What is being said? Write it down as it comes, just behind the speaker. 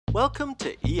Welcome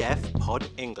to EF Pod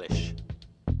English.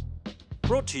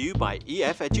 Brought to you by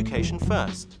EF Education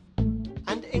First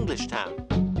and English Town.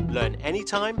 Learn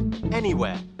anytime,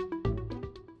 anywhere.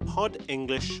 Pod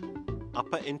English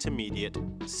Upper Intermediate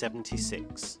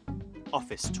 76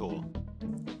 Office Tour.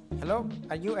 Hello,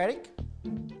 are you Eric?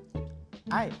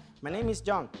 Hi, my name is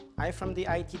John. I'm from the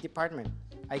IT department.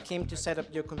 I came to set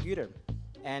up your computer.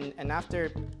 And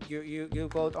after you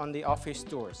go on the office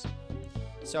tours.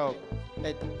 So,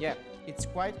 it's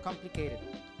quite complicated.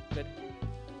 But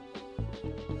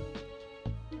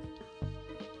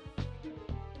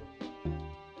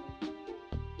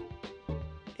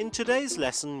in today's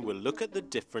lesson, we'll look at the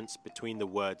difference between the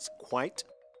words quite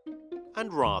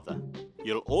and rather.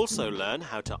 You'll also learn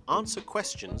how to answer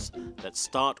questions that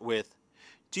start with,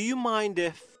 do you mind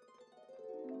if...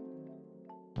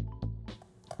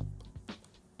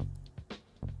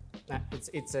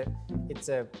 it's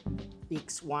a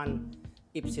x1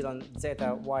 epsilon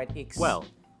zeta y x. Well,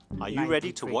 are you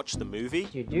ready to 93. watch the movie?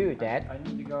 You do that. I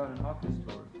need to go on an office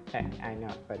tour. I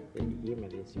know, but the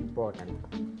email is important.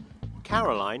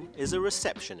 Caroline is a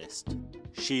receptionist.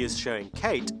 She is showing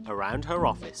Kate around her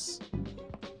office.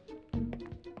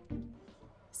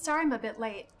 Sorry I'm a bit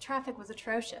late. Traffic was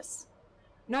atrocious.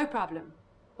 No problem.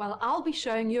 Well, I'll be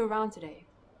showing you around today.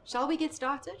 Shall we get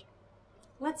started?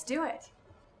 Let's do it.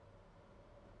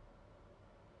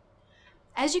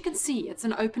 As you can see, it's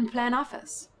an open plan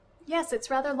office. Yes, it's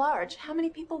rather large. How many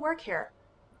people work here?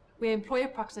 We employ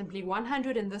approximately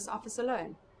 100 in this office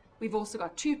alone. We've also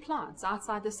got 2 plants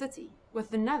outside the city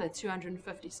with another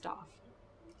 250 staff.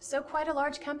 So quite a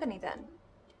large company then.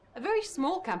 A very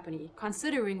small company,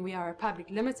 considering we are a public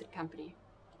limited company.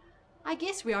 I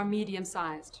guess we are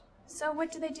medium-sized. So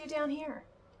what do they do down here?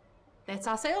 That's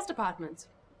our sales department.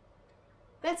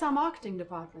 That's our marketing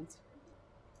department.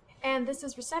 And this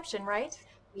is reception, right?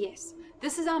 Yes,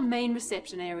 this is our main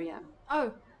reception area.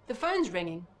 Oh, the phone's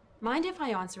ringing. Mind if I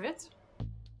answer it?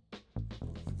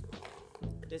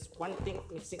 There's one thing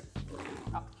missing.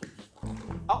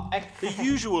 The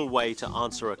usual way to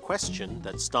answer a question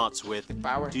that starts with,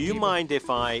 power do you cable. mind if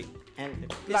I... And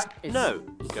the is plug is no,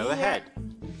 go here. ahead.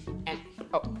 And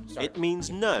sorry. It means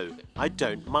no, I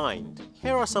don't mind.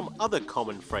 Here are some other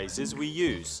common phrases we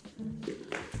use.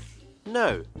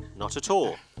 No, not at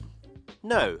all.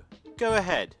 No, go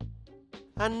ahead.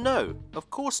 And no,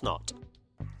 of course not.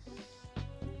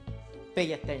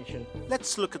 Pay attention.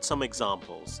 Let's look at some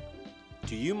examples.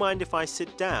 Do you mind if I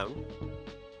sit down?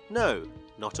 No,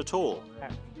 not at all.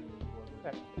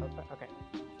 Okay.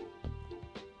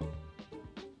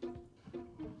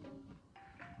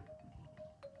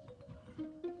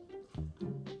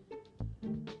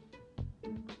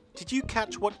 Did you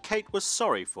catch what Kate was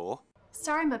sorry for?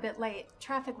 Sorry I'm a bit late.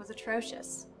 Traffic was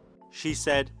atrocious. She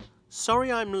said,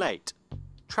 sorry I'm late.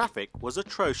 Traffic was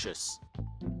atrocious.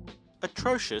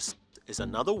 Atrocious is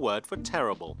another word for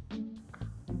terrible.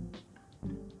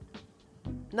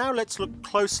 Now let's look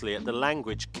closely at the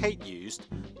language Kate used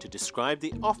to describe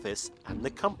the office and the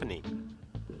company.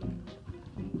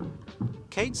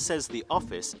 Kate says the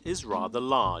office is rather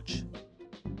large.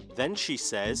 Then she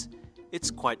says it's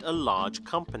quite a large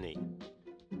company.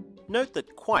 Note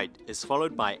that quite is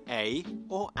followed by a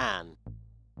or an.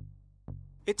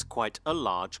 It's quite a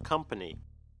large company.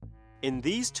 In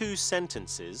these two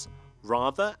sentences,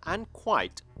 rather and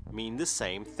quite mean the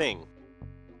same thing.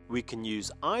 We can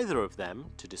use either of them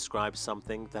to describe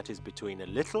something that is between a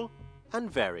little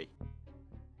and very.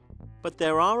 But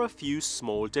there are a few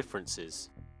small differences.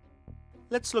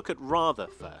 Let's look at rather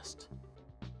first.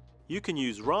 You can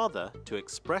use rather to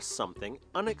express something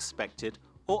unexpected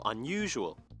or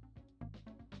unusual.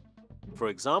 For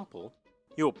example,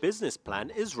 your business plan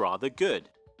is rather good.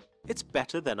 It's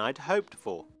better than I'd hoped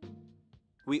for.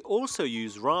 We also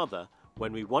use rather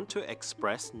when we want to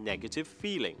express negative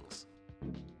feelings.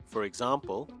 For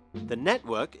example, the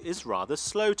network is rather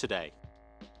slow today.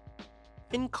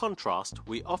 In contrast,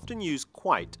 we often use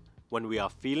quite when we are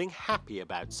feeling happy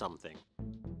about something.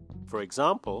 For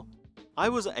example, I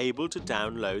was able to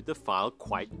download the file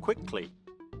quite quickly.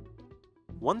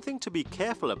 One thing to be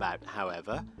careful about,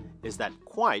 however, is that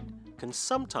quite can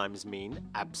sometimes mean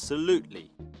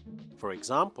absolutely. For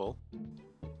example,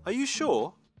 are you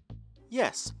sure?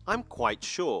 Yes, I'm quite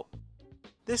sure.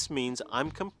 This means I'm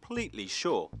completely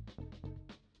sure.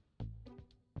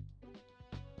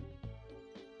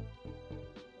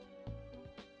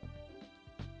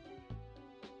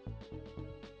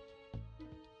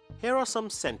 Here are some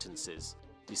sentences.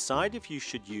 Decide if you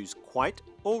should use quite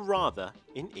or rather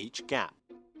in each gap.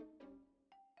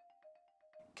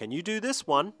 Can you do this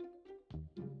one?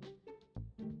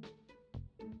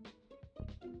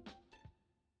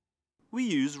 We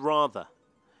use rather.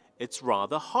 It's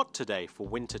rather hot today for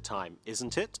winter time,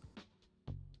 isn't it?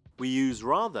 We use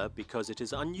rather because it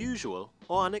is unusual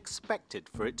or unexpected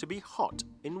for it to be hot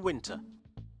in winter.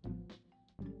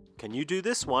 Can you do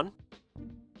this one?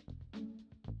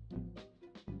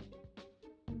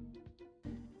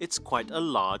 It's quite a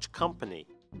large company.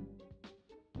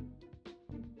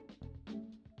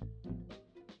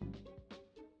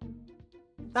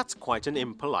 That's quite an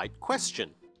impolite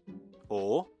question.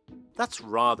 Or, that's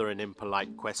rather an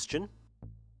impolite question.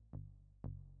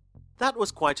 That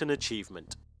was quite an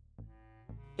achievement.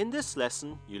 In this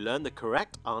lesson, you learn the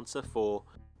correct answer for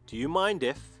 "Do you mind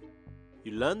if?"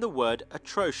 You learn the word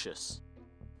atrocious.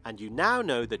 And you now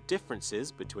know the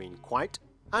differences between quite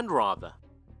and rather.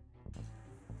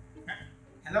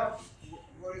 Hello?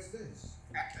 What is this?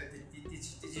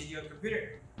 This is your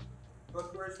computer.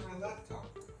 But where's my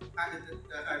laptop? I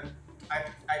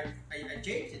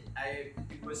changed it.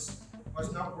 It was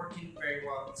not working very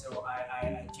well, so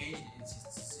I changed it.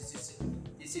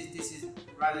 This is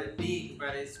rather big,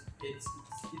 but it's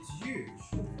huge.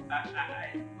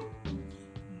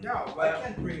 No, I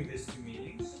can't bring this to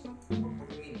meetings. What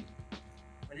do you mean?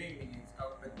 What do you mean?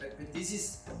 Oh, but this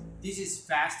is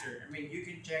faster. I mean, you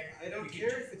can check. I don't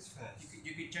care if it's fast.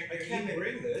 You can check I your can't email.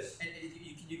 bring this. And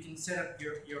you can set up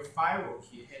your firewall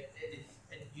here.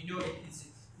 And you know,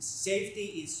 safety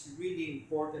is really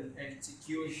important, and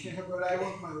security. Yeah, but I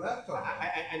want my laptop.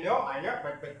 I know,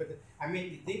 but I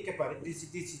mean, think about it. This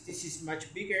is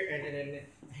much bigger and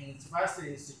it's faster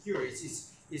and secure.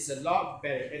 It's a lot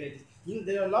better. And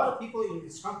there are a lot of people in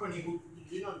this company who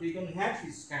they don't have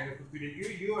this kind of computer.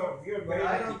 You're But very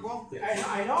I lucky. don't want this.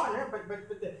 I know,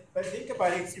 but think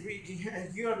about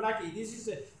it. You're lucky. This is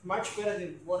much better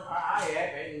than what I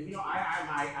have. And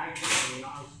I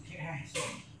so.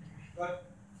 But